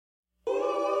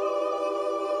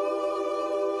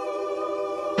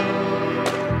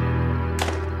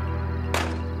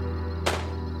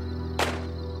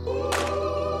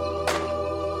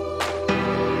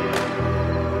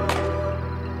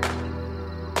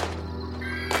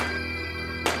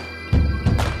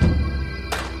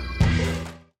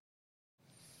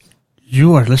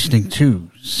You are listening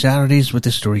to Saturdays with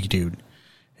the Story Dude,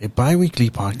 a bi-weekly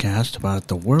podcast about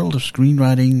the world of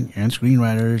screenwriting and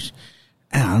screenwriters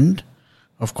and,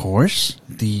 of course,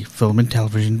 the film and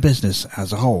television business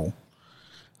as a whole.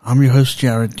 I'm your host,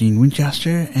 Jared Dean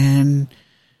Winchester, and,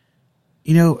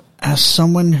 as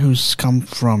someone who's come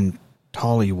from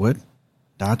Tollywood,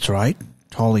 that's right,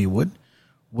 Tollywood,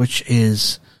 which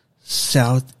is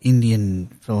South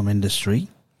Indian film industry,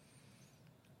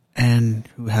 and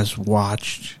who has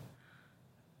watched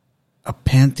a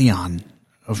pantheon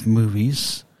of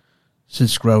movies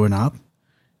since growing up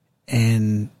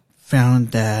and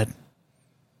found that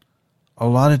a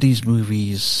lot of these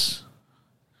movies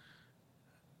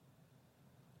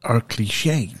are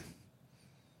cliche.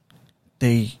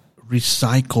 They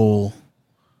recycle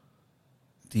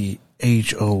the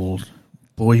age-old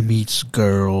boy meets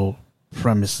girl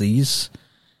premises,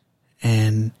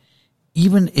 and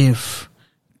even if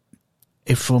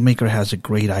a filmmaker has a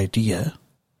great idea,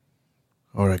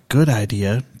 or a good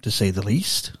idea, to say the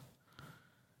least,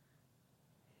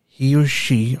 he or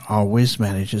she always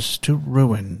manages to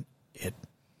ruin it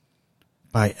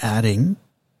by adding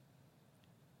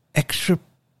extra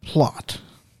plot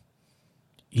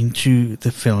into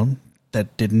the film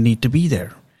that didn't need to be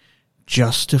there,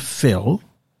 just to fill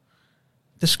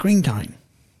the screen time,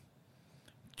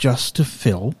 just to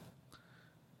fill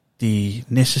the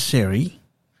necessary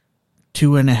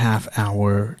 2.5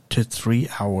 hour to 3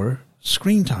 hour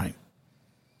screen time.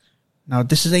 Now,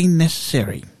 this is a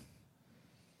necessary,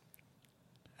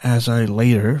 as I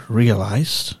later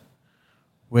realized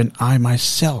when I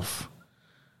myself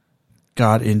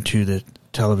got into the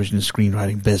television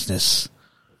screenwriting business.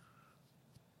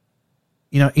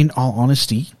 In all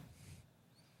honesty,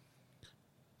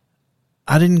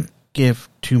 I didn't give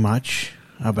too much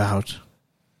about,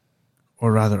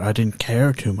 or rather, I didn't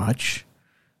care too much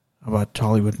about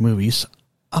Tollywood movies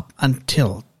up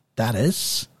until, that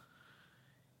is,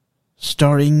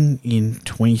 starting in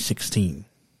 2016,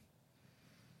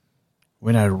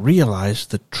 when I realized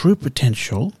the true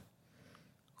potential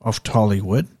of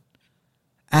Tollywood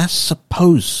as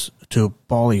opposed to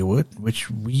Bollywood,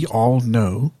 which we all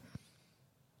know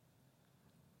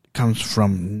comes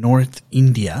from North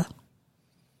India.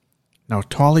 Now,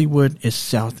 Tollywood is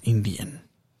South Indian.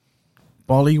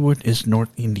 Bollywood is North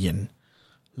Indian.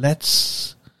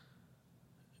 Let's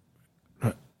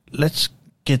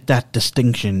get that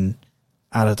distinction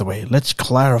out of the way. Let's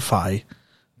clarify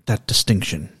that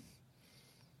distinction.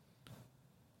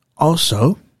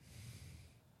 Also,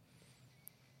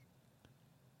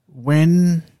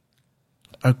 when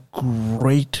a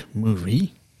great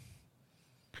movie,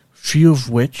 few of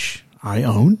which I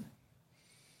own,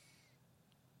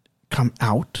 come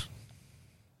out,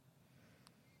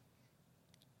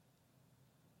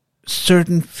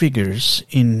 certain figures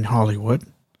in Hollywood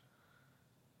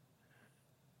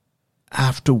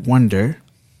have to wonder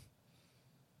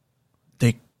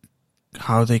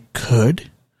how they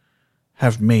could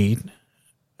have made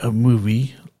a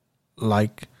movie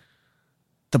like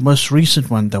the most recent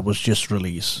one that was just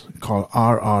released, called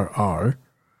RRR.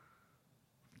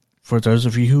 For those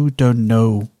of you who don't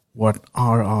know what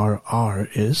RRR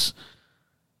is,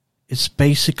 it's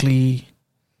basically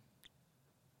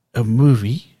a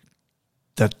movie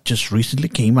that just recently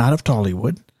came out of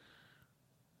Tollywood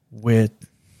with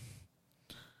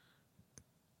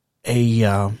a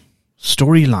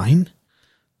storyline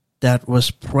that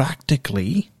was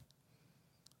practically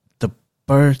the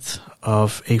birth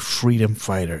of a freedom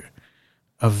fighter,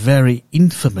 a very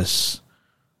infamous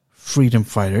freedom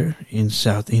fighter in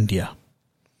South India.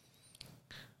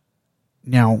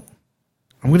 Now,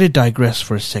 I'm going to digress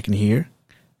for a second here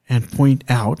and point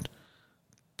out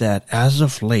that as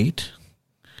of late,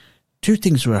 two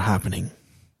things were happening.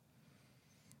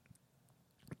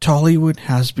 Tollywood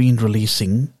has been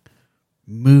releasing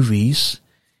movies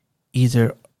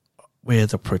either where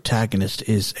the protagonist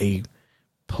is a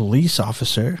police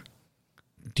officer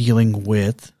dealing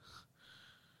with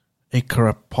a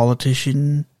corrupt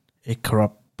politician, a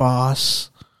corrupt boss,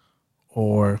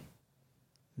 or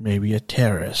maybe a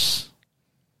terrorist.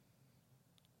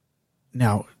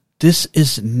 Now, this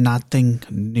is nothing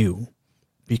new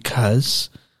because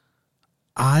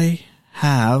I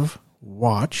have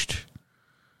watched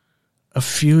a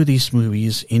few of these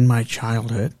movies in my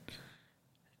childhood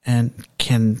and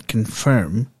can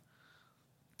confirm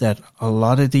that a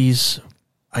lot of these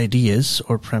ideas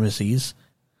or premises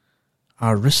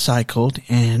are recycled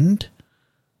and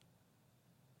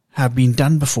have been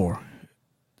done before.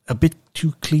 A bit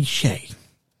too cliche.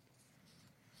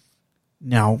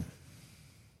 Now,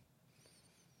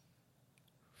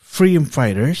 freedom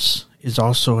fighters is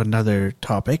also another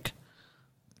topic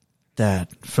that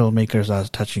filmmakers are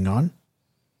touching on.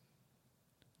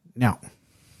 Now,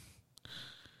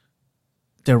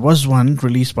 there was one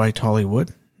released by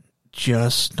Tollywood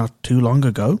just not too long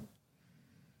ago,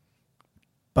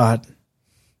 but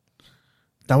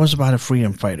that was about a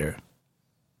freedom fighter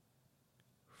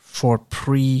for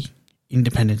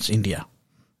pre-independence India.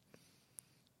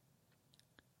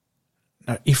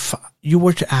 Now, if you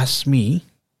were to ask me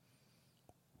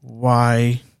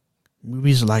why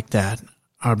movies like that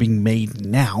are being made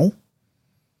now,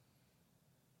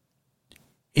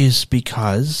 is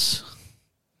because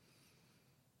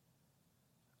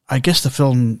I guess the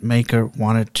filmmaker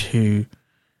wanted to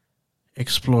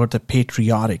explore the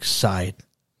patriotic side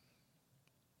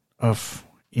of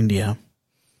India,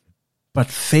 but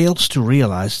fails to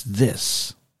realize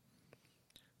this.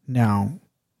 Now,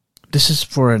 this is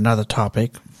for another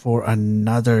topic, for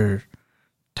another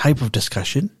type of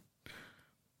discussion,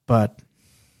 but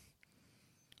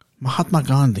Mahatma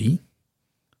Gandhi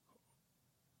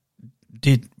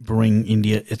did bring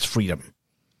India its freedom.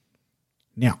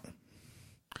 Now,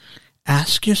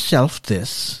 ask yourself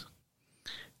this: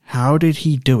 how did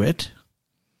he do it?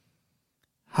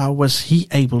 How was he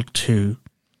able to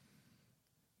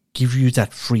give you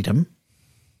that freedom,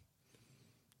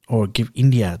 or give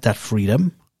India that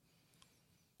freedom,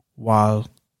 while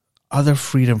other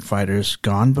freedom fighters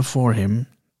gone before him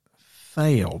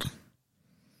failed?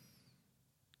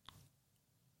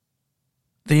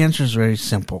 The answer is very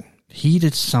simple. He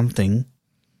did something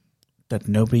that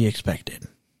nobody expected.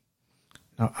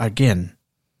 Now, again,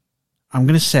 I'm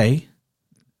going to say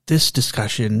this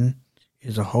discussion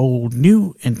is a whole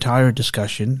new entire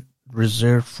discussion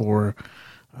reserved for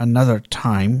another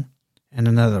time and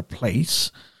another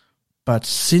place. But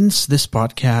since this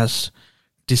podcast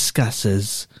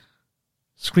discusses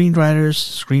screenwriters,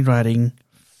 screenwriting,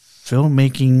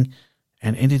 filmmaking,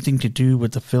 and anything to do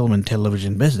with the film and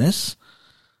television business,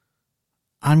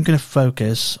 I'm going to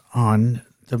focus on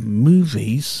the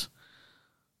movies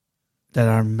that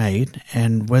are made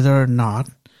and whether or not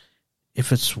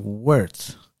if it's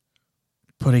worth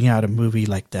putting out a movie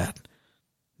like that.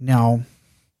 Now,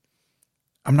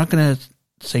 I'm not going to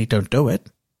say don't do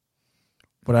it.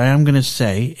 What I am going to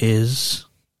say is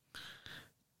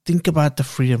think about the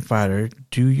freedom fighter,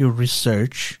 do your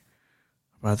research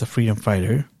about the freedom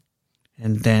fighter,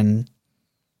 and then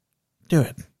do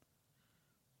it.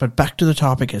 But back to the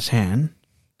topic at hand,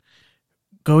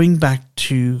 going back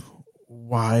to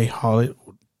why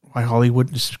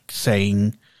Hollywood is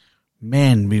saying,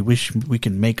 man, we wish we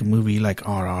could make a movie like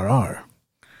RRR.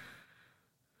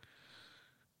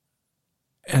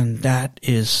 And that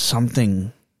is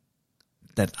something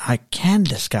that I can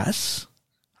discuss.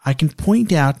 I can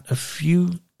point out a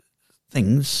few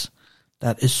things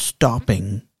that is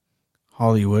stopping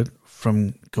Hollywood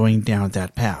from going down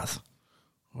that path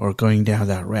or going down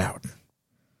that route.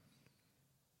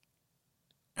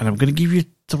 And I'm going to give you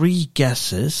 3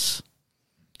 guesses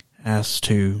as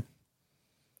to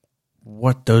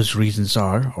what those reasons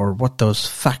are or what those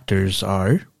factors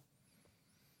are.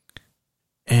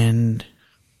 And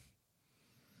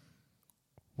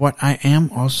what I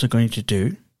am also going to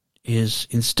do is,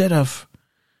 instead of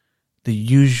the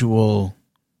usual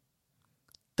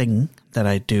thing that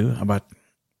I do about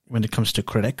when it comes to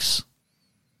critics,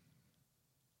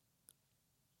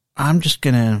 I'm just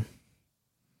going to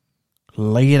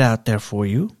lay it out there for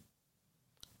you.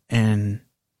 And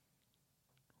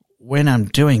when I'm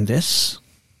doing this,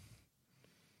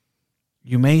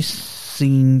 you may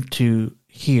seem to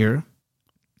hear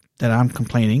that I'm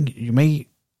complaining. You may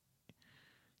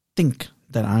think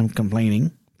that I'm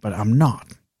complaining, but I'm not.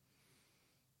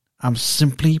 I'm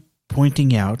simply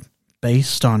pointing out,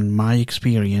 based on my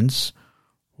experience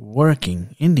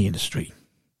working in the industry,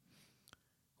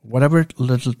 whatever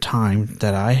little time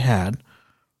that I had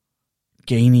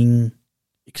gaining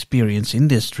experience in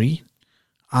the industry,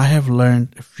 I have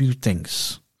learned a few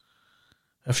things,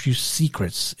 a few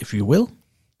secrets, if you will.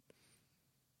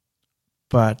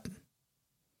 But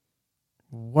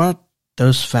what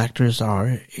those factors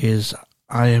are is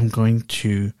I am going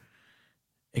to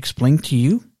explain to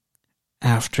you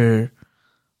after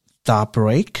the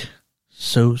break,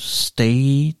 so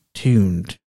stay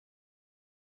tuned.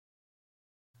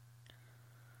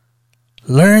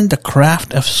 Learn the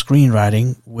craft of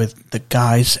screenwriting with the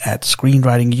guys at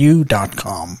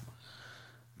screenwritingu.com.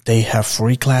 They have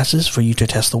free classes for you to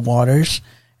test the waters,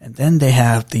 and then they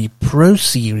have the Pro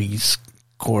Series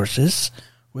courses,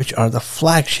 which are the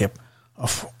flagship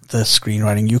of the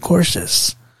Screenwriting U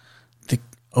courses. The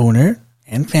owner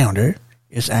and founder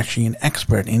is actually an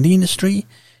expert in the industry,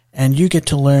 and you get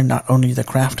to learn not only the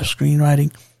craft of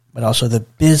screenwriting, but also the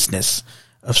business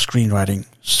of screenwriting.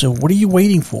 So what are you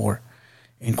waiting for?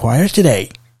 Inquire today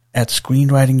at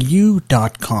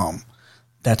screenwritingu.com.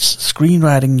 That's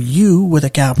screenwritingu with a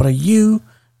capital U.com.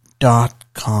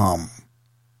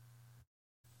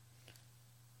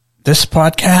 This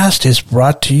podcast is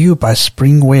brought to you by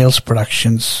Spring Wales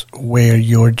Productions, where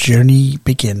your journey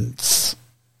begins.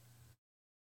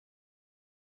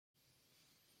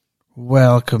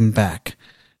 Welcome back.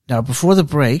 Now, before the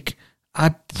break,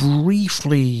 I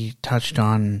briefly touched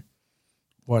on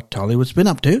what Tollywood's been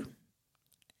up to,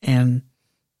 and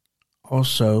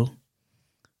also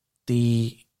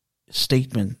the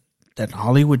statement that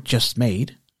Hollywood just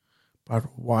made about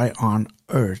why on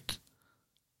earth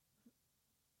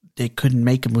they couldn't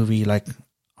make a movie like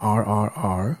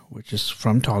RRR, which is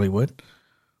from Tollywood,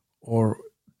 or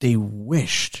they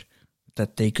wished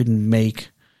that they could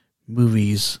make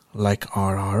movies like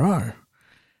RRR.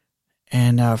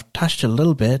 And I've touched a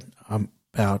little bit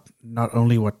about not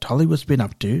only what Tollywood's been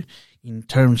up to in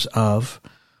terms of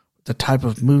the type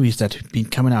of movies that have been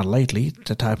coming out lately,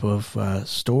 the type of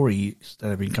stories that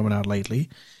have been coming out lately.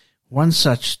 One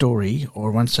such story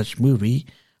or one such movie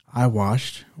I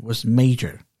watched was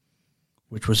Major,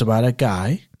 which was about a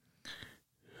guy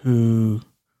who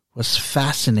was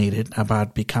fascinated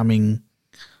about becoming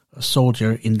a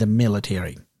soldier in the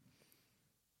military.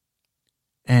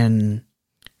 And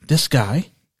this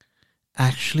guy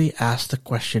actually asked the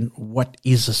question, what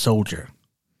is a soldier?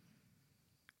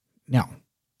 Now,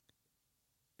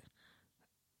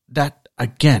 that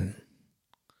again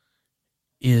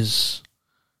is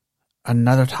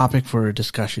another topic for a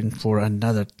discussion for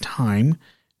another time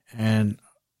and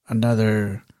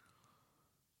another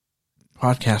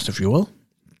podcast, if you will.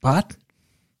 But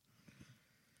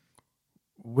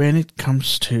when it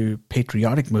comes to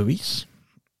patriotic movies,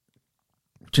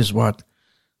 which is what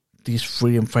these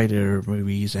freedom fighter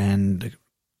movies and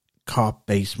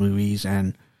cop-based movies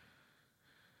and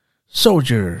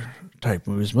soldier type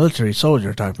movies, military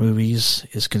soldier type movies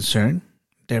is concerned,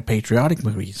 they're patriotic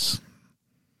movies.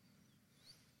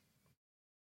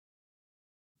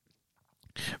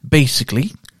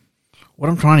 Basically, what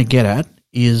I'm trying to get at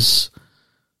is,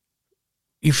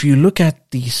 if you look at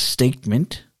the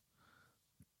statement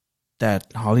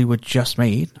that Hollywood just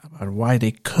made about why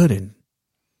they couldn't,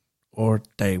 or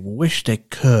they wish they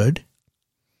could,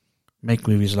 make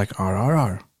movies like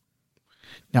RRR.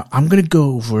 Now, I'm going to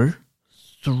go over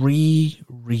 3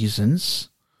 reasons,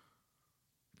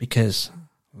 because,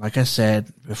 like I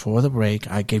said before the break,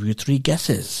 I gave you 3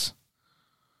 guesses.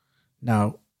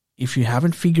 Now, if you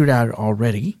haven't figured out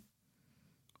already,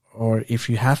 or if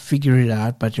you have figured it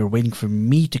out but you're waiting for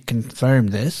me to confirm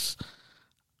this,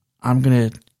 I'm going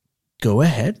to go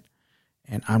ahead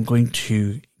and I'm going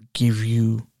to give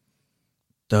you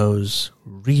those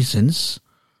reasons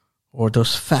or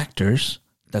those factors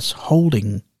that's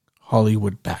holding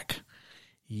Hollywood back.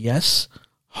 Yes,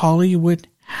 Hollywood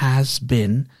has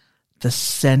been the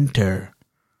center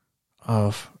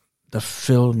of the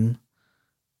film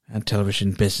and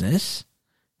television business,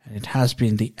 and it has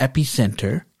been the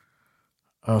epicenter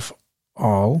of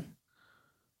all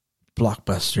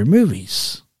blockbuster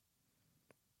movies.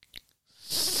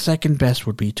 Second best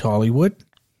would be Tollywood,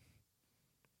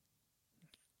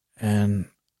 and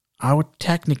I would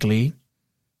technically,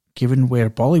 given where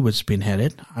Bollywood's been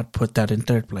headed, I'd put that in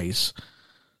third place.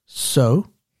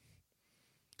 So,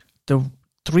 the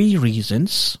 3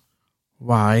 reasons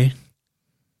why,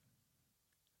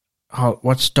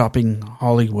 what's stopping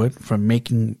Hollywood from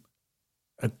making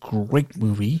a great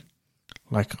movie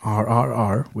like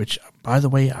RRR, which, by the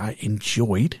way, I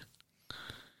enjoyed,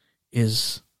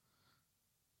 is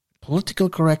political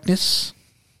correctness,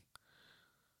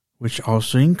 which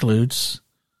also includes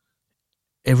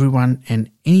everyone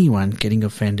and anyone getting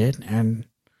offended and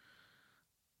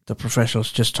the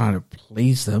professionals just trying to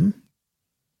please them,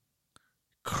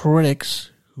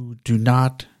 critics who do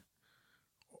not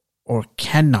or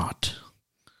cannot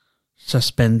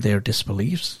suspend their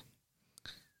disbeliefs,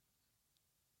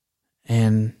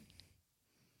 and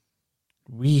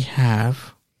we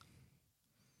have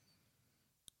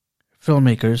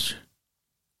filmmakers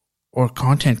or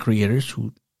content creators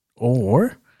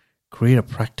or creative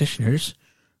practitioners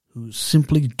who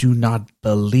simply do not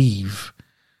believe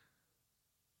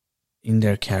in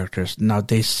their characters. Now,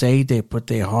 they say they put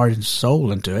their heart and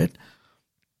soul into it,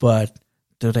 but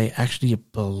do they actually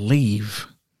believe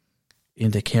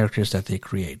in the characters that they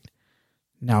create?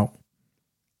 Now,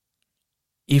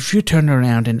 if you turn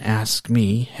around and ask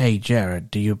me, hey,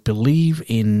 Jared, do you believe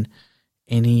in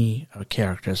any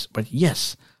characters? But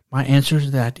yes, my answer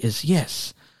to that is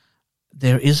yes.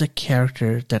 There is a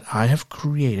character that I have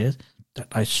created that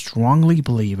I strongly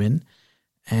believe in,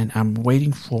 and I'm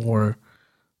waiting for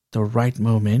the right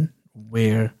moment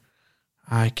where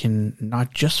I can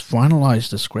not just finalize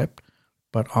the script,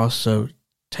 but also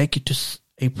take it to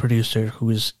a producer who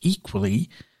is equally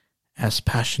as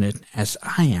passionate as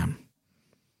I am.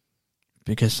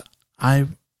 Because I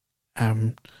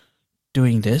am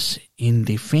doing this in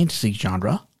the fantasy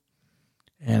genre,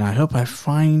 and I hope I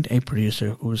find a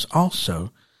producer who is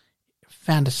also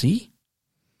fantasy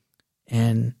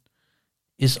and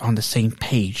is on the same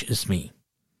page as me.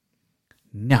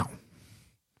 Now,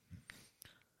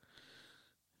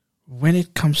 when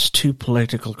it comes to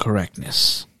political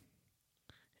correctness,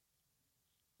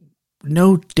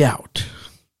 no doubt,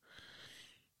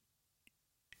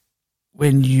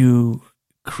 when you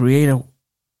create a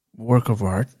work of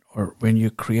art, or when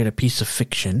you create a piece of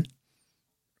fiction,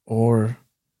 or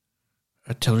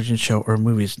a television show or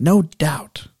movies, no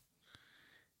doubt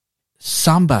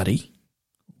somebody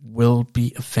will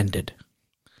be offended.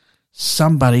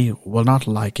 Somebody will not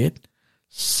like it.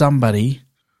 Somebody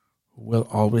will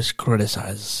always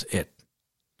criticize it.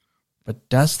 But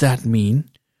does that mean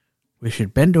we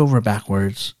should bend over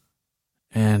backwards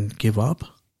and give up?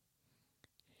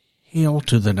 Hail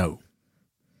to the no.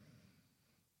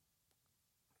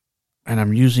 And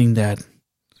I'm using that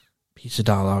piece of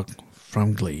dialogue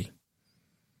from Glee,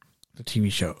 the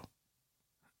TV show.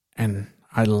 And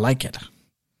I like it.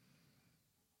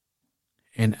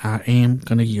 And I am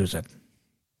going to use it,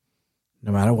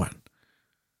 no matter what.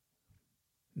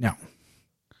 Now,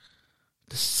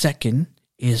 the second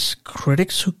is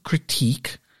critics who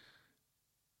critique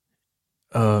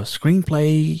a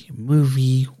screenplay,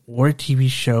 movie, or a TV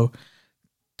show.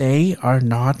 They are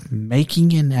not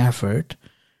making an effort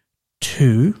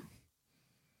to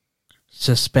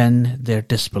suspend their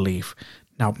disbelief.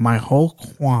 Now, my whole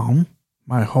qualm,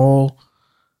 my whole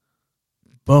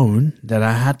bone that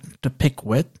I had to pick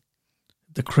with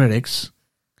the critics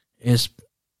is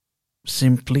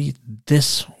simply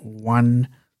this one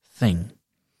thing.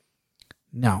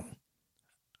 Now,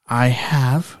 I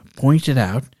have pointed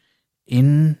out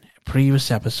in previous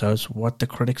episodes what the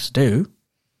critics do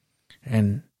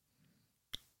and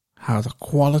how the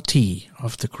quality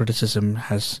of the criticism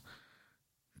has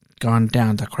gone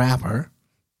down the crapper,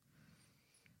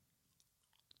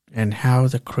 and how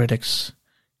the critics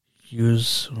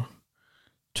use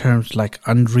terms like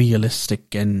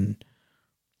unrealistic and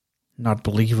not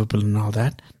believable and all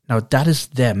that. Now, that is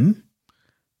them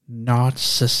not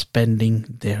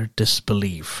suspending their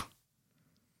disbelief.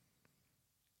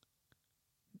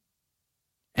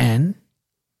 And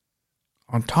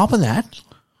on top of that,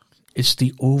 it's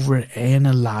the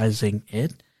over-analyzing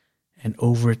it and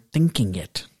overthinking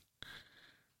it.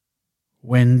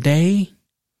 When they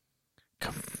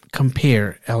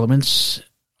compare elements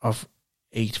of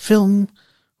a film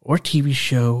or TV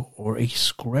show or a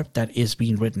script that is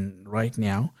being written right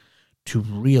now to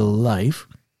real life,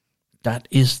 that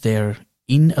is their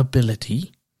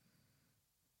inability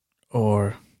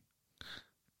or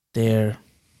their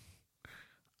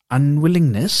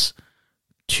unwillingness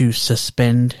to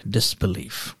suspend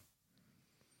disbelief.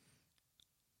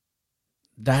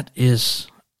 That is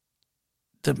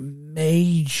the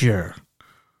major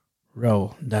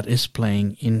role that is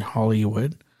playing in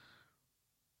Hollywood,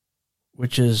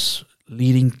 which is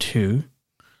leading to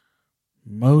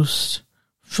most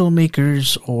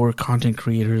filmmakers or content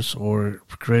creators or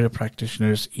creative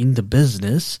practitioners in the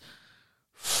business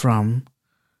from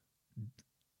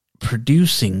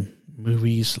producing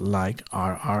movies like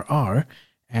RRR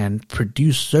and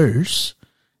producers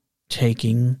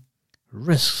taking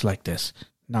risks like this.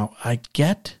 Now, I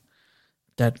get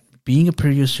that being a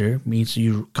producer means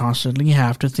you constantly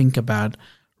have to think about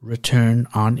return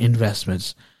on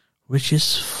investments, which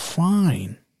is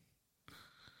fine.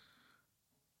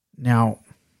 Now,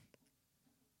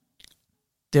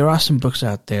 there are some books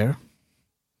out there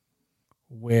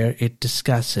where it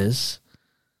discusses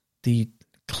the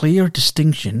clear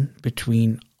distinction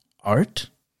between art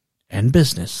and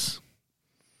business.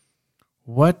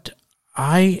 What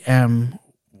I am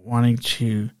wanting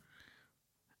to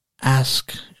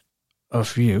ask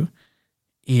of you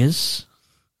is,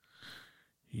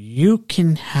 you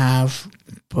can have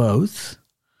both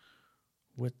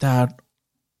without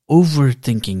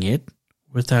overthinking it,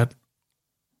 without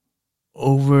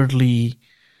overly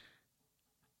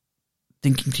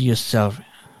thinking to yourself,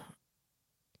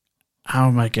 how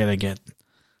am I going to get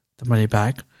the money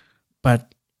back?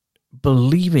 But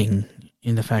believing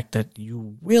in the fact that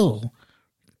you will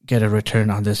get a return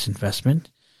on this investment.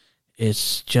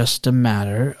 It's just a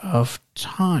matter of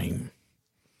time.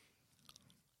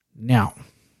 Now,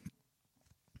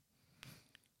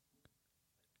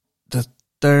 the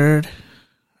third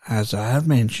as I have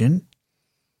mentioned,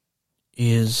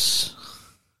 is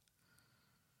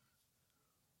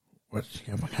what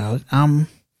you call it.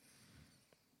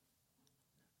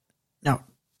 Now,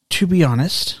 to be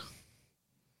honest,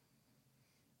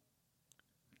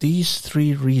 these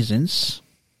three reasons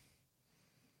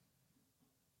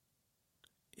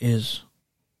is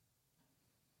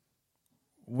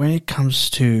when it comes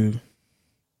to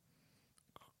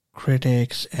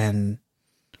critics and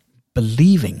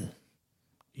believing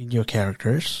in your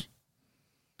characters.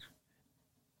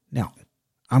 Now,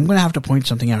 I'm going to have to point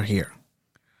something out here.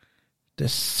 The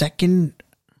second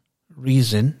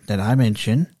reason that I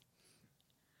mentioned,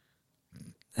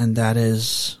 and that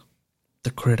is the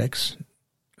critics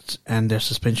and their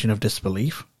suspension of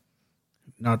disbelief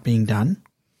not being done.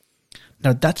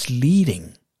 Now, that's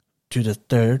leading to the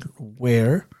third,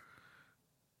 where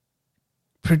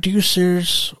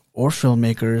producers or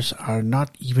filmmakers are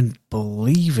not even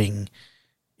believing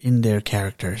in their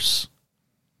characters.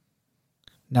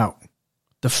 Now,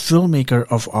 the filmmaker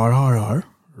of RRR,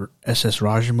 S.S.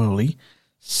 Rajamouli,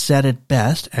 said it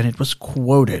best, and it was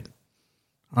quoted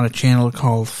on a channel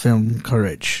called Film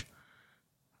Courage.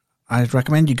 I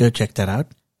recommend you go check that out.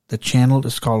 The channel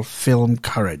is called Film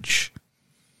Courage.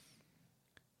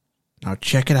 Now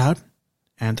check it out.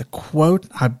 And the quote,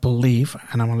 I believe,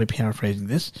 and I'm only paraphrasing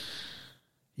this,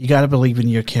 you got to believe in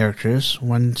your characters.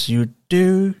 Once you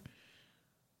do,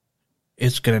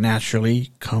 it's going to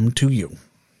naturally come to you.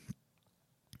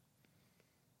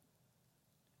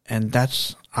 And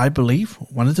that's, I believe,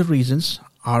 one of the reasons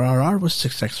RRR was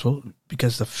successful,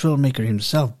 because the filmmaker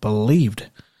himself believed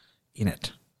in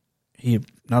it. He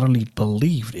not only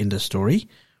believed in the story,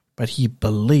 but he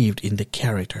believed in the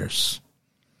characters.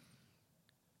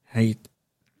 I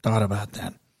thought about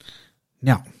that.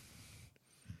 Now,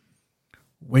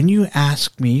 when you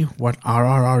ask me what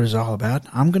RRR is all about,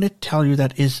 I'm going to tell you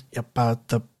that is about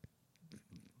the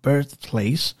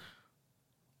birthplace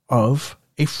of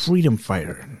a freedom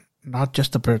fighter. Not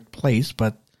just the birthplace,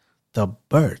 but the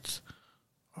birth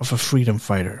of a freedom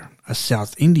fighter, a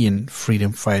South Indian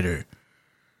freedom fighter.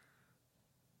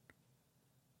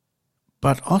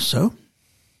 But also,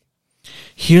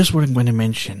 here's what I'm going to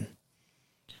mention.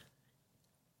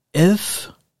 If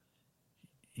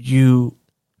you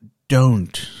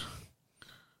don't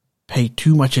pay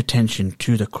too much attention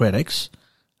to the critics,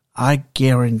 I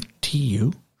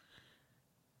guarantee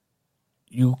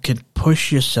you can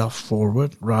push yourself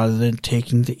forward rather than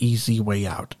taking the easy way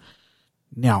out.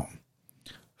 Now,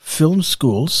 film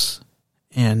schools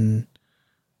and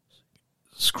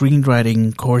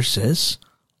screenwriting courses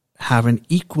have an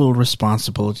equal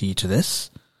responsibility to this.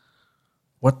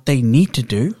 What they need to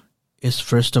do is,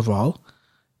 first of all,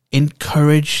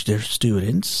 encourage their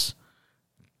students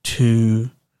to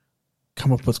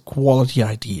come up with quality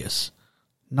ideas,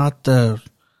 not the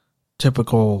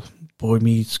typical boy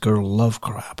meets girl love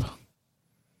crap.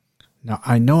 Now,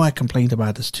 I know I complained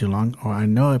about this too long, or I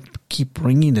know I keep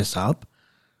bringing this up,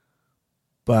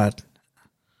 but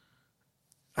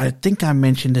I think I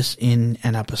mentioned this in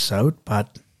an episode,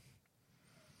 but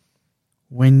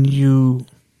when you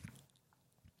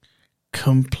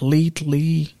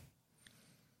completely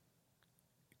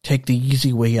take the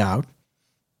easy way out,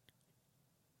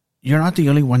 you're not the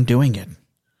only one doing it.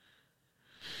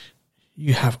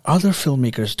 You have other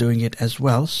filmmakers doing it as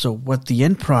well. So what the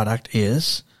end product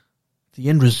is, the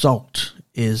end result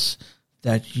is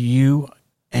that you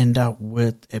end up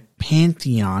with a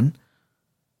pantheon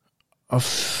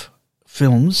of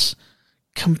films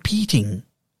competing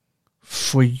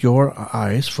for your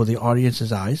eyes, for the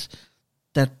audience's eyes,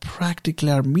 that practically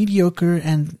are mediocre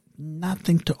and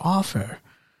nothing to offer.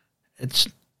 It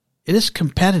is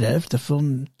competitive. The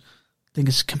film thing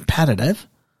is competitive,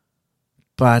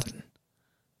 but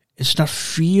it's not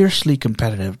fiercely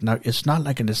competitive. Now, it's not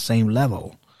like in the same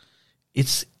level.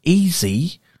 It's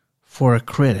easy for a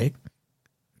critic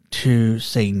to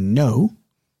say no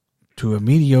to a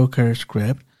mediocre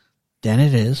script than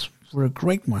it is for a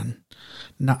great one.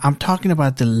 Now, I'm talking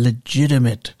about the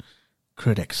legitimate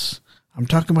critics. I'm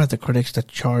talking about the critics that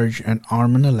charge an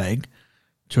arm and a leg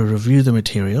to review the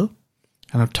material.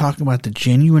 And I'm talking about the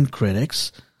genuine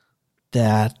critics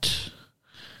that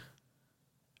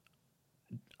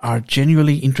are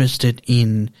genuinely interested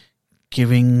in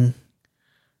giving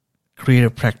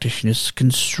creative practitioners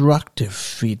constructive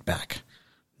feedback.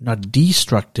 Not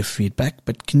destructive feedback,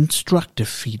 but constructive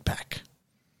feedback.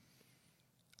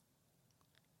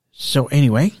 So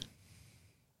anyway,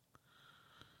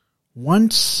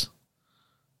 once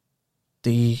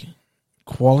the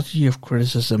quality of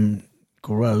criticism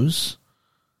grows,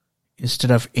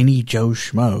 instead of any Joe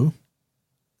Schmo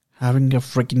having a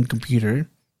freaking computer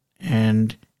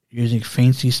and using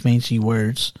fancy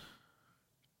words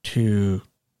to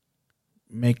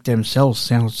make themselves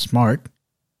sound smart,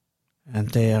 and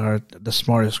they are the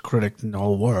smartest critic in the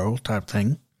whole world type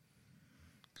thing.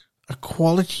 A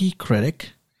quality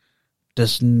critic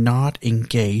does not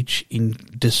engage in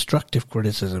destructive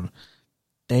criticism.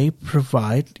 They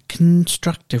provide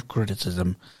constructive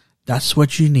criticism. That's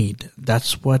what you need.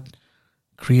 That's what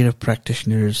creative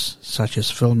practitioners such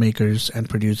as filmmakers and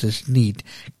producers need.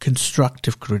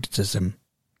 Constructive criticism.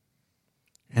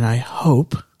 And I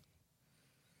hope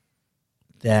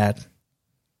that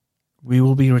we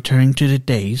will be returning to the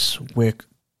days where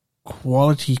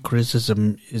quality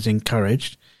criticism is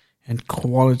encouraged and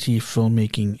quality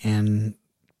filmmaking and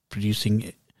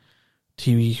TV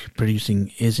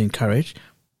producing is encouraged.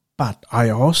 But I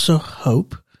also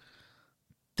hope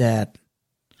that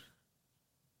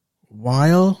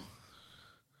while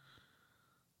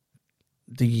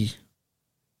the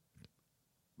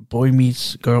boy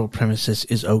meets girl premises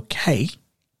is okay,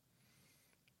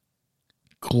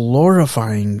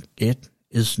 glorifying it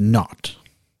is not.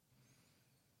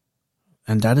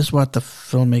 And that is what the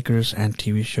filmmakers and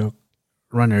TV show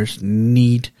runners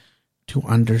need to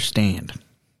understand.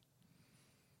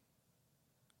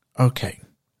 Okay,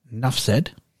 enough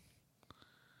said.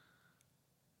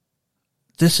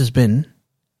 This has been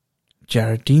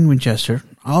Jared Dean Winchester,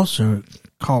 also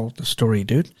called The Story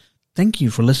Dude. Thank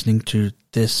you for listening to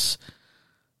this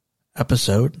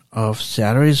episode of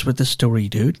Saturdays with the Story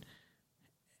Dude.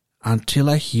 Until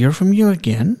I hear from you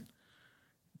again,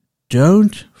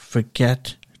 don't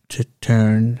forget to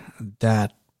turn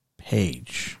that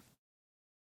page.